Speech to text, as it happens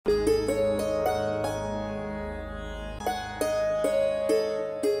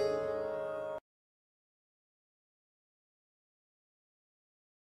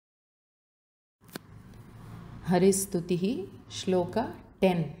Haristuti Shloka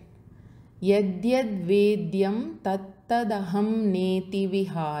 10. Yadyad vedyam tattadaham neti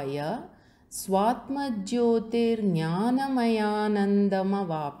vihaya swatmajyotir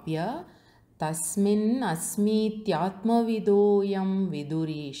jnanamayanandamavapya tasmin asmityatmavidoyam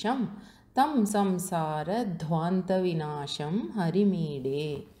vidurisham tam samsara dhvanta vinasham harimide.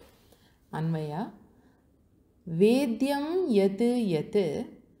 Anvaya. Vedyam yat yat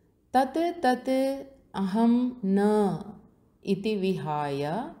tat tat aham na iti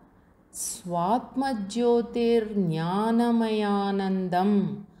vihaya swatmajyotir jnanamayanandam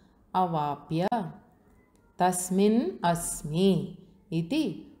avapya tasmin asmi iti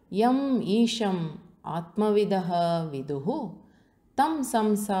yam isham atmavidaha viduhu tam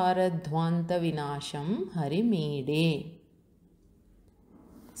samsara dhvanta vinasham harimide.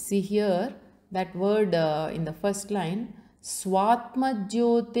 See here that word in the first line,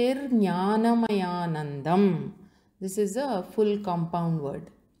 swatmajyotir jnanamayanandam. This is a full compound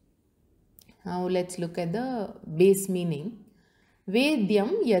word. Now let's look at the base meaning.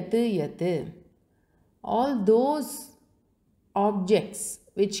 Vedyam yat yat. All those objects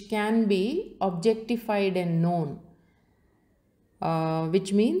which can be objectified and known,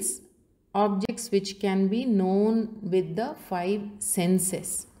 which means objects which can be known with the five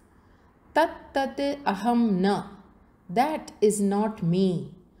senses. Tat tat aham na. That is not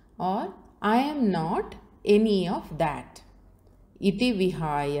me, or I am not any of that. Iti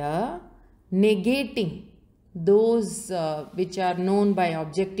vihaya, negating those which are known by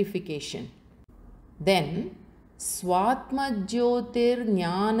objectification. Then swatmajyotir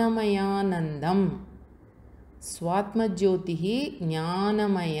jnanamayanandam. Swatmajyotihi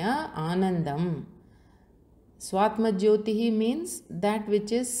jnanamaya anandam. Swatmajyotihi means that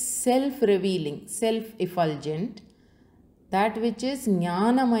which is self-revealing, self-effulgent. That which is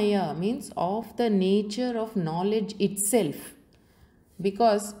jnanamaya means of the nature of knowledge itself.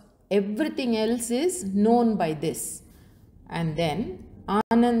 Because everything else is known by this. And then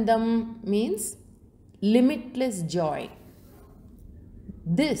anandam means limitless joy.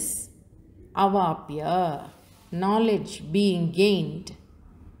 This avapya, knowledge being gained.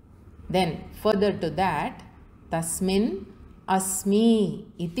 Then further to that, tasmin asmi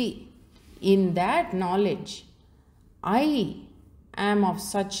iti. In that knowledge, I am of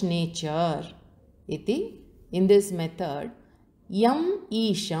such nature. Iti. In this method, yam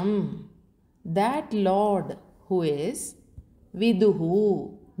isham, that Lord who is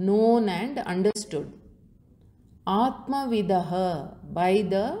viduhu, known and understood. Atmavidaha, by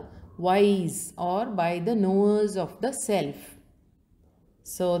the wise or by the knowers of the self.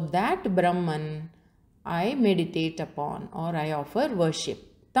 So that Brahman I meditate upon or I offer worship.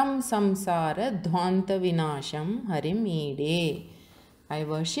 Tam samsara dhvanta vinasham harimide. I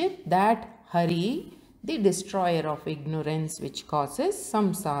worship that Hari, the destroyer of ignorance which causes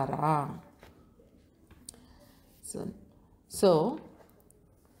samsara. So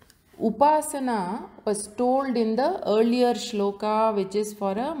upasana was told in the earlier shloka, which is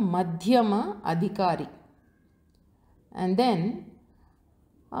for a madhyama adhikari. And then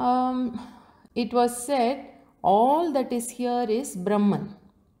it was said all that is here is Brahman.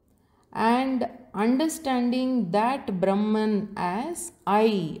 And understanding that Brahman as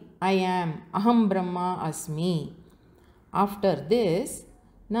I am, aham brahma asmi. After this,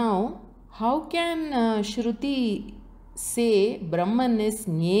 now how can Shruti say Brahman is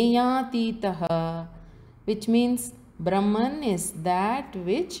nyayatitaha, which means Brahman is that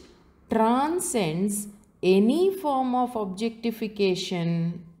which transcends any form of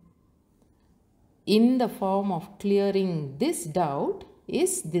objectification. In the form of clearing this doubt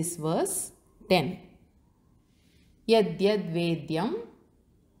is this verse 10. Yadyad vedyam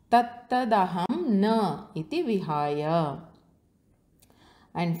tattadaham na iti vihaya.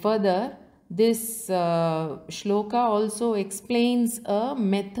 And further, this shloka also explains a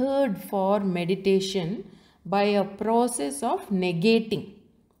method for meditation by a process of negating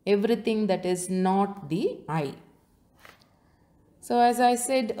everything that is not the I. So as I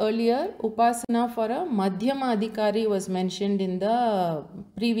said earlier, upasana for a madhyama adhikari was mentioned in the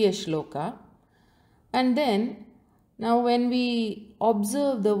previous shloka. And then, now when we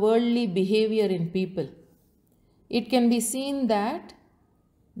observe the worldly behavior in people, it can be seen that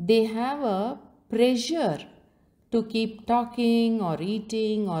they have a pressure to keep talking or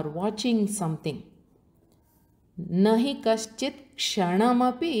eating or watching something. Nahi kaschit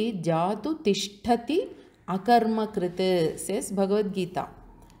kshanamapi jatu tishtati akarma krita, says Bhagavad Gita.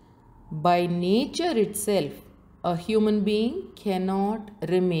 By nature itself, a human being cannot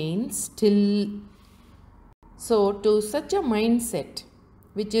remain still. So to such a mindset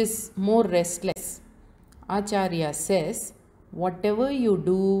which is more restless, Acharya says, whatever you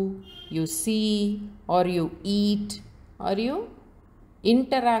do, you see, or you eat, or you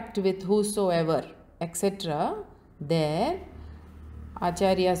interact with whosoever, etc., there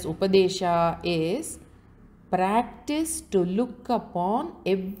Acharya's Upadesha is practice to look upon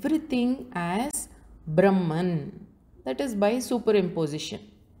everything as Brahman. That is by superimposition.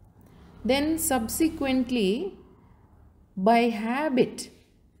 Then subsequently, by habit,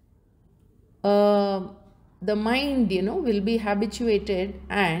 the mind, will be habituated,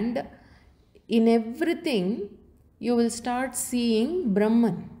 and in everything you will start seeing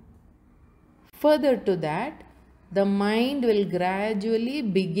Brahman. Further to that, the mind will gradually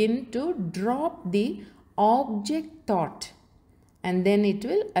begin to drop the object thought, and then it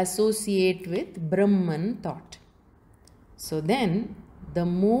will associate with Brahman thought. So then, the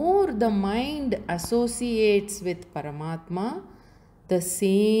more the mind associates with Paramatma, the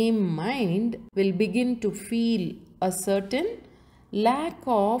same mind will begin to feel a certain lack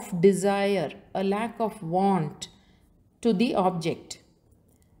of desire, a lack of want to the object.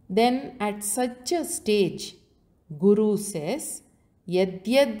 Then at such a stage, Guru says,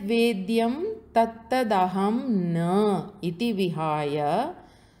 Yadyad Vedyam Tattadaham Na iti vihaya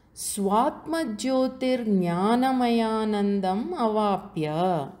Swatma Jyotir Jnanamayanandam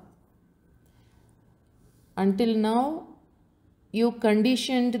Avapya. Until now, you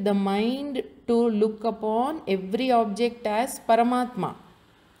conditioned the mind to look upon every object as Paramatma.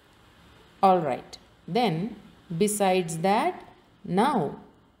 Alright. Then, besides that, now,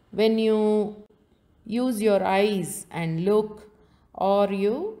 when you use your eyes and look, or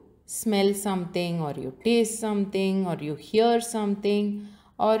you smell something, or you taste something, or you hear something,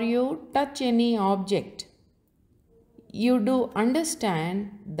 or you touch any object, you do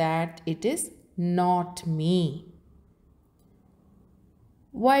understand that it is not me.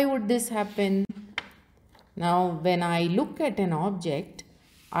 Why would this happen? Now, when I look at an object,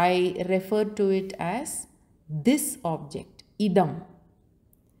 I refer to it as this object, idam.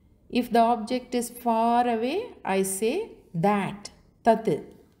 If the object is far away, I say that, tat.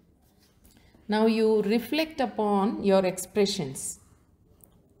 Now you reflect upon your expressions.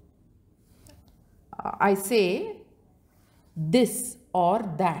 I say this or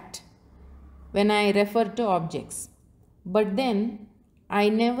that when I refer to objects. But then I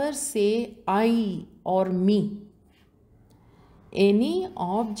never say I or me. Any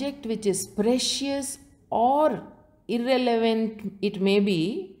object which is precious or irrelevant it may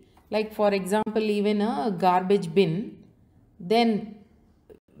be, like for example even a garbage bin, then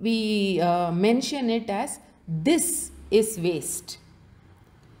we mention it as this is waste,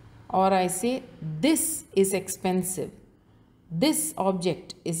 or I say this is expensive, this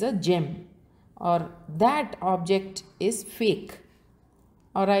object is a gem, or that object is fake,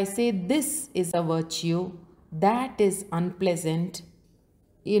 or I say this is a virtue, that is unpleasant,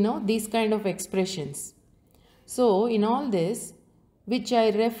 these kind of expressions. So in all this, which I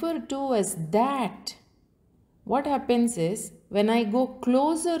refer to as that, what happens is, when I go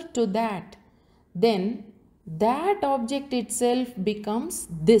closer to that, then that object itself becomes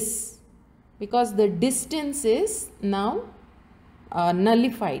this, because the distance is now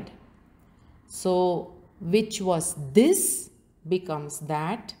nullified. So which was this becomes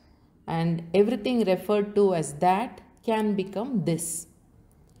that, and everything referred to as that can become this.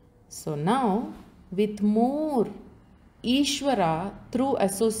 So now, with more Ishvara through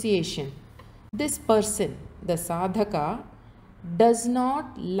association, this person, the sadhaka, does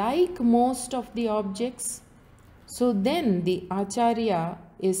not like most of the objects. So then the Acharya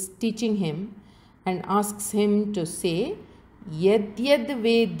is teaching him and asks him to say, Yad Yad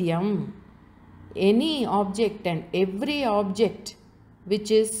Vedyam, any object and every object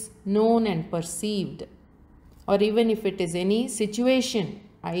which is known and perceived, or even if it is any situation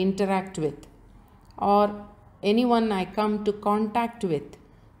I interact with, or anyone I come to contact with,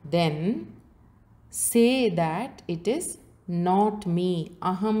 then say that it is not me,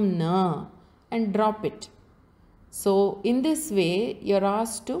 aham na, and drop it. So in this way you are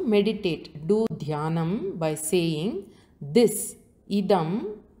asked to meditate, do dhyanam by saying this,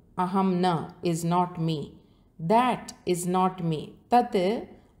 idam, aham na is not me, that is not me, tat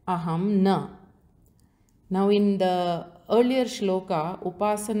aham na. Now in the earlier shloka,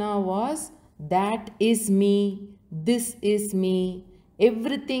 upasana was that is me, this is me,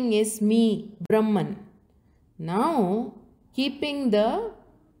 everything is me, Brahman. Now keeping the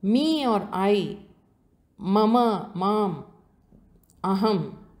me or I, mama, mam,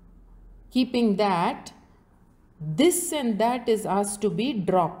 aham, keeping that, this and that is asked to be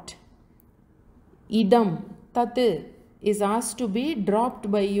dropped. Idam, tat is asked to be dropped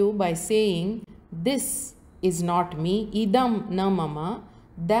by you by saying this is not me. Idam na mama.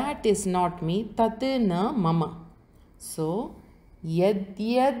 That is not me. Tat na mama. So, yad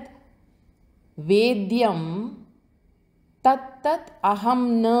yad vedyam tat tat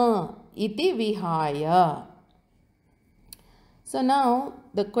aham na iti vihaya. So now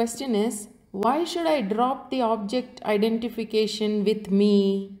the question is, why should I drop the object identification with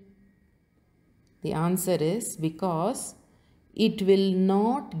me? The answer is because it will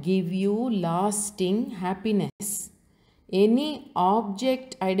not give you lasting happiness. Any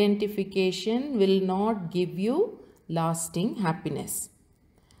object identification will not give you lasting happiness.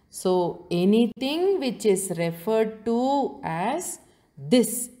 So anything which is referred to as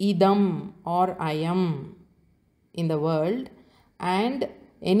this, idam or I am in the world, and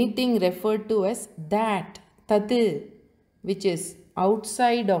anything referred to as that, tat, which is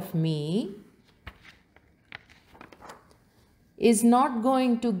outside of me, is not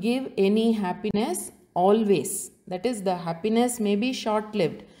going to give any happiness always. That is, the happiness may be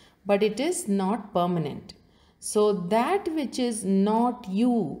short-lived, but it is not permanent. So that which is not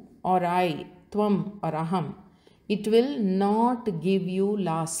you or I, tvam or aham, it will not give you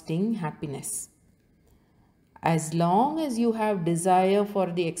lasting happiness. As long as you have desire for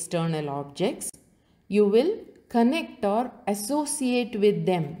the external objects, you will connect or associate with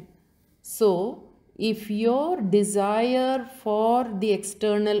them. So, if your desire for the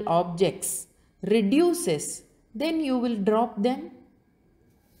external objects reduces, then you will drop them.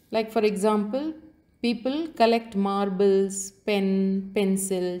 Like for example, people collect marbles, pen,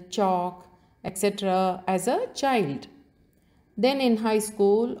 pencil, chalk, etc. as a child. Then in high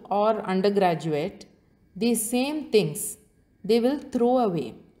school or undergraduate, these same things they will throw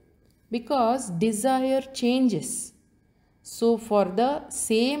away because desire changes. So for the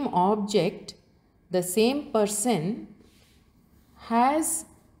same object, the same person has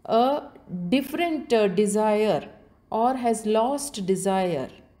a different desire or has lost desire,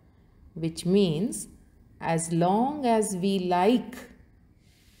 which means as long as we like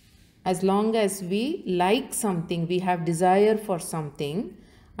something, we have desire for something,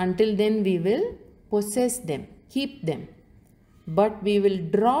 until then we will possess them, keep them. But we will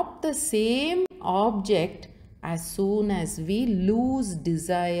drop the same object as soon as we lose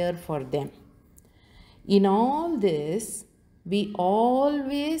desire for them. In all this, we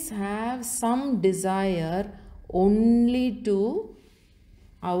always have some desire only to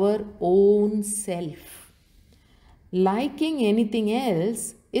our own self. Liking anything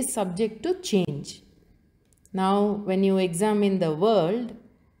else is subject to change. Now, when you examine the world,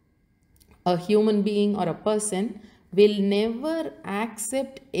 a human being or a person will never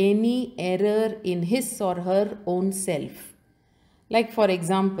accept any error in his or her own self. Like for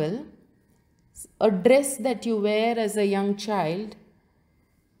example, a dress that you wear as a young child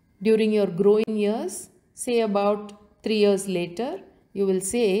during your growing years, say about 3 years later, you will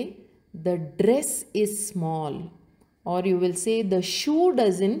say the dress is small, or you will say the shoe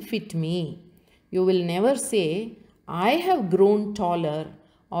doesn't fit me. You will never say I have grown taller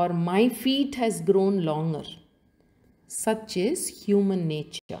or my feet has grown longer. Such is human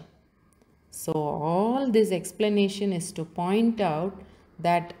nature. So all this explanation is to point out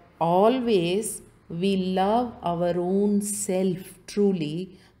that always we love our own self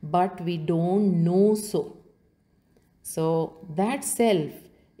truly, but we don't know so. So that self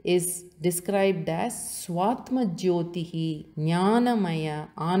is described as Swatma Jyotihi Jnanamaya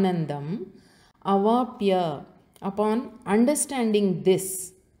Anandam Avapya. Upon understanding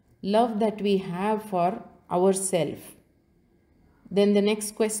this love that we have for ourself, then the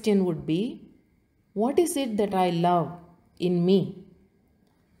next question would be, what is it that I love in me?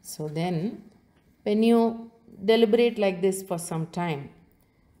 So then, when you deliberate like this for some time,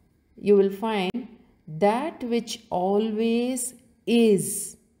 you will find that which always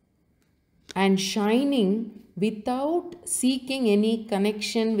is and shining without seeking any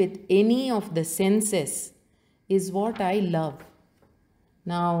connection with any of the senses is what I love.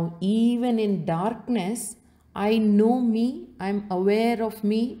 Now, even in darkness, I know me, I am aware of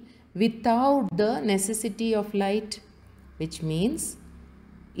me without the necessity of light, which means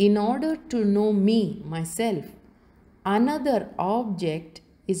in order to know me, myself, another object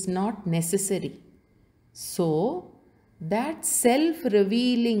is not necessary. So, that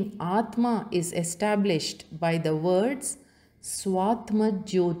self-revealing Atma is established by the words Swatma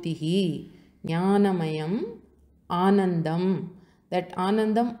Jyotihi Jnanamayam Anandam. That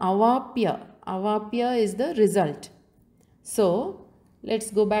Anandam Avapya. Avapya is the result. So,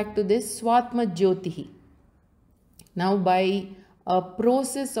 let's go back to this Swatma Jyotihi. Now, by a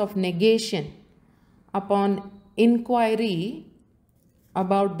process of negation, upon inquiry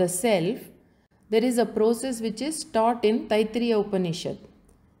about the self, there is a process which is taught in Taittiriya Upanishad.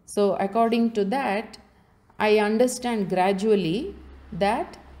 So according to that, I understand gradually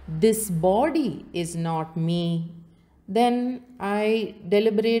that this body is not me. Then I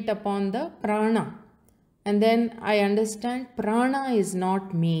deliberate upon the prana, and then I understand prana is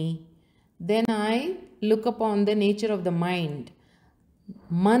not me. Then I look upon the nature of the mind.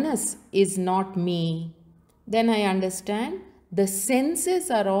 Manas is not me. Then I understand the senses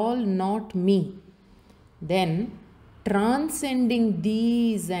are all not me. Then transcending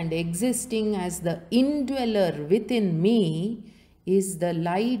these and existing as the indweller within me is the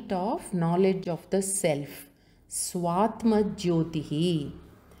light of knowledge of the self, Swatma Jyotihi.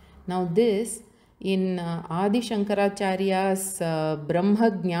 Now this in Adi Shankaracharya's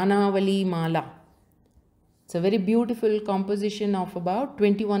Brahma Jnanavali Mala. It's a very beautiful composition of about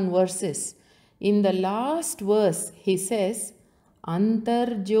 21 verses. In the last verse, he says,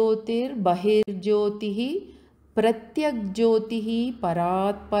 Antar Jyotir Bahir Jyotihi Pratyak Jyotihi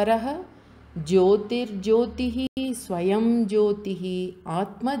Parat Paraha Jyotir Jyotihi Swayam Jyotihi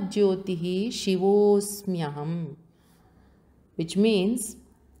Atma Jyotihi Shivosmyaham. Which means,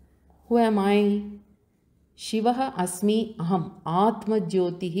 who am I? Shivaha Asmi Aham. Atma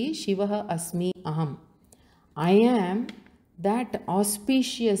Jyotihi Shivaha Asmi Aham. I am that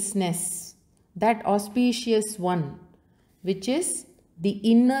auspiciousness, that auspicious one, which is the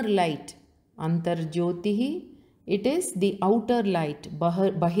inner light, Antar Jyotihi. It is the outer light,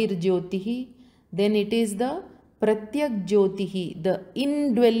 Bahir Jyotihi. Then it is the Pratyak Jyotihi, the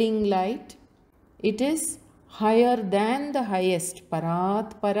indwelling light. It is higher than the highest,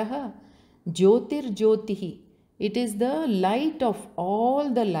 Parat Paraha. Jyotir Jyotihi. It is the light of all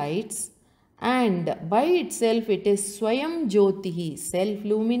the lights. And by itself it is Swayam Jyotihi,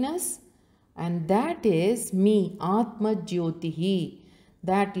 self-luminous, and that is me, Atma Jyotihi.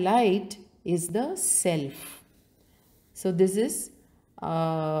 That light is the self. So this is,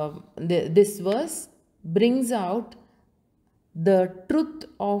 this verse brings out the truth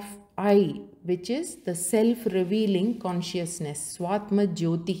of I, which is the self-revealing consciousness, Swatma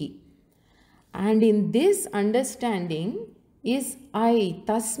Jyotihi. And in this understanding, is I,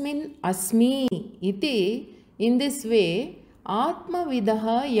 tasmin asmi iti. In this way, Atma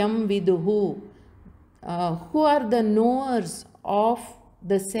vidaha yam viduhu. Who are the knowers of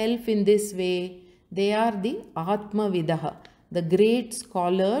the self in this way? They are the Atma vidaha, the great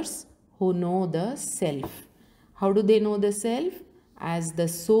scholars who know the self. How do they know the self? As the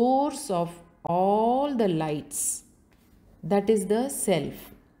source of all the lights. That is the self.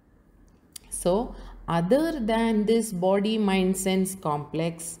 So, other than this body, mind, sense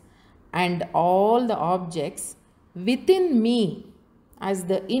complex and all the objects, within me as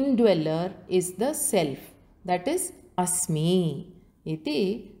the indweller is the self, that is asmi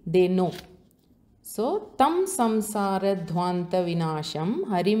iti, they know. So tam samsara dhvanta vinasham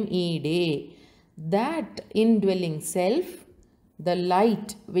harim ide, that indwelling self, the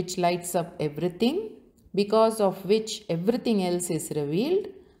light which lights up everything, because of which everything else is revealed,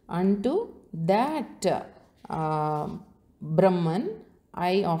 unto that Brahman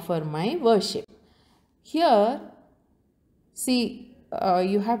I offer my worship. Here, see,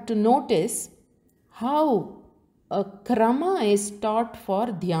 you have to notice how a krama is taught for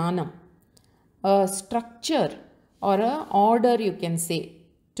dhyanam. A structure or a order, you can say,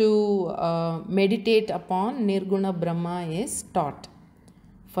 to meditate upon Nirguna Brahma is taught.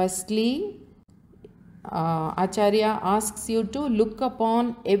 Firstly, Acharya asks you to look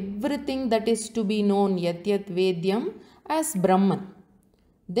upon everything that is to be known, yat yat vedyam, as Brahman.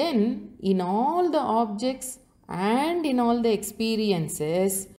 Then, in all the objects and in all the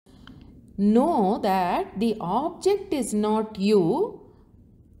experiences, know that the object is not you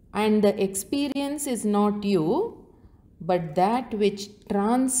and the experience is not you, but that which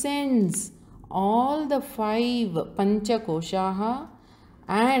transcends all the five panchakoshaha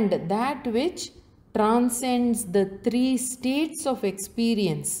and that which transcends the three states of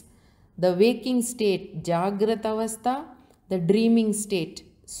experience, the waking state, Jagrata Avastha, the dreaming state,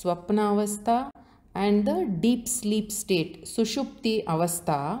 Swapna Avastha, and the deep sleep state, Sushupti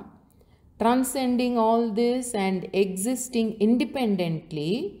Avastha. Transcending all this and existing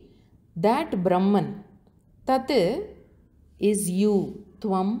independently, that Brahman, Tat is you,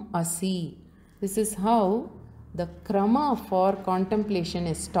 Tvam Asi. This is how the krama for contemplation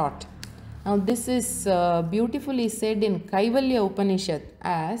is taught. Now this is beautifully said in Kaivalya Upanishad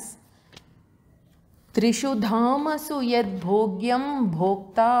as Trishu dhamasu yad bhogyam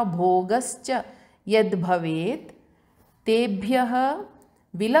bhokta bhogascha yad bhavet tebhyaha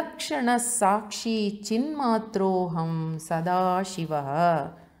vilakshana sakshi chinmatroham sada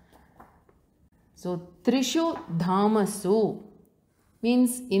shivaha. So Trishu Dhamasu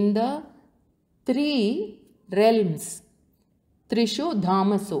means in the 3 realms. Trishu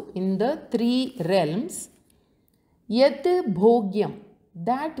Dhamasu, in the 3 realms. Yat Bhogyam,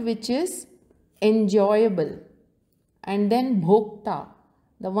 that which is enjoyable. And then Bhokta,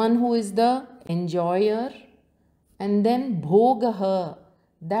 the one who is the enjoyer. And then Bhogaha,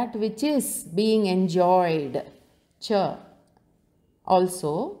 that which is being enjoyed. Cha,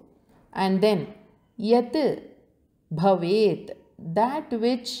 also. And then Yat Bhavet, that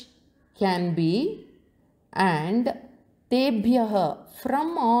which can be. And Tebhyaha,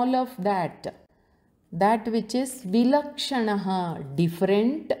 from all of that, that which is Vilakshanaha,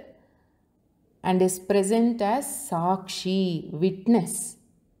 different, and is present as Sakshi, witness.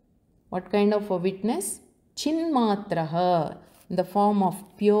 What kind of a witness? Chinmatraha, in the form of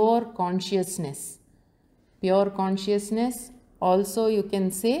pure consciousness. Pure consciousness, also you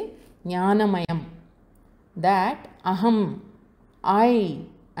can say Jnanamayam, that Aham, I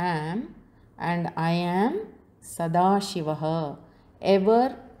am, and I am Sadashivaha,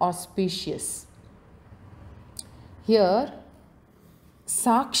 ever auspicious. Here,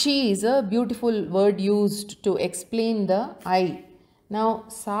 Sakshi is a beautiful word used to explain the I. Now,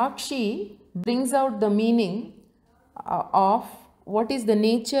 Sakshi brings out the meaning of what is the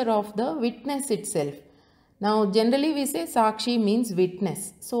nature of the witness itself. Now, generally we say Sakshi means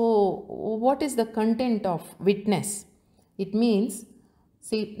witness. So, what is the content of witness? It means,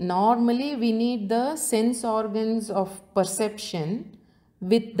 see, normally we need the sense organs of perception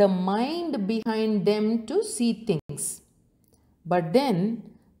with the mind behind them to see things. But then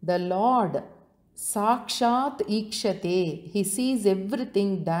the Lord, Sakshat Ikshate, He sees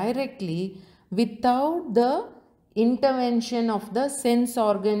everything directly without the intervention of the sense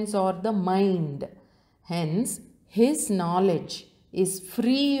organs or the mind. Hence, His knowledge is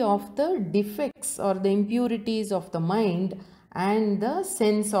free of the defects or the impurities of the mind and the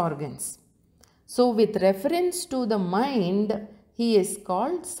sense organs. So, with reference to the mind, He is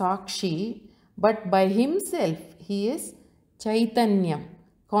called Sakshi, but by Himself, He is Chaitanyam,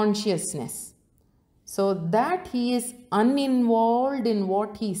 consciousness. So, that He is uninvolved in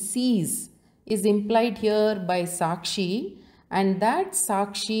what He sees is implied here by Sakshi, and that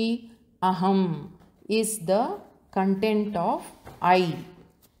Sakshi Aham is the content of I.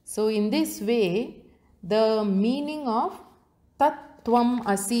 So, in this way, the meaning of Tat Tvam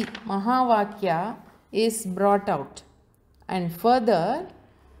Asi Mahavakya is brought out. And further,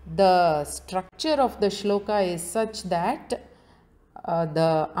 the structure of the shloka is such that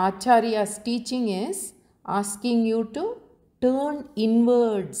the Acharya's teaching is asking you to turn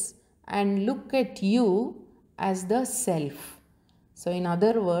inwards and look at you as the self. So, in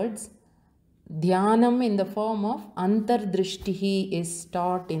other words, Dhyanam in the form of Antardrishtihi is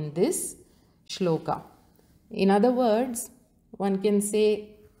taught in this shloka. In other words, one can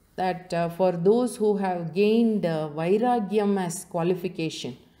say that for those who have gained Vairagyam as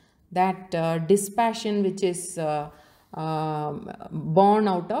qualification, that dispassion which is born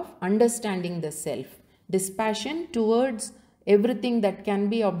out of understanding the self, dispassion towards everything that can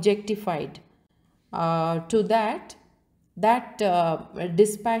be objectified, to that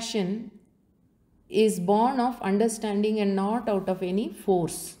dispassion is born of understanding and not out of any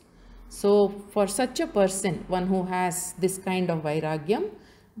force. So, for such a person, one who has this kind of Vairagyam,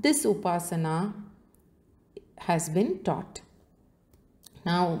 this Upasana has been taught.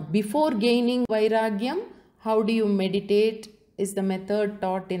 Now, before gaining Vairagyam, how do you meditate is the method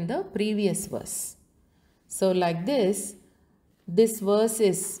taught in the previous verse. So, like this verse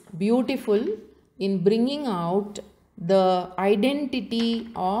is beautiful in bringing out the identity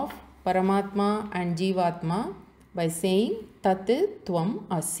of Paramatma and Jivatma by saying Tat Tvam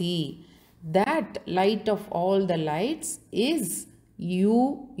Asi. That light of all the lights is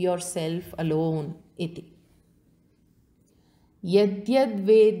you yourself alone. Iti. Yadyad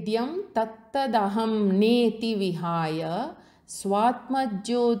Vedyam Tattadaham Neti Vihaya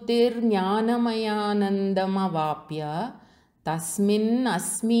Swatmajyotir Jnanamayanandamavapya Tasmin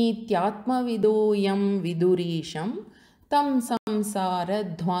Asmityatma Vidoyam Vidurisham Tam Samsara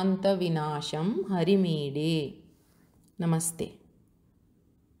Dhvanta Vinasham Harimede. Namaste.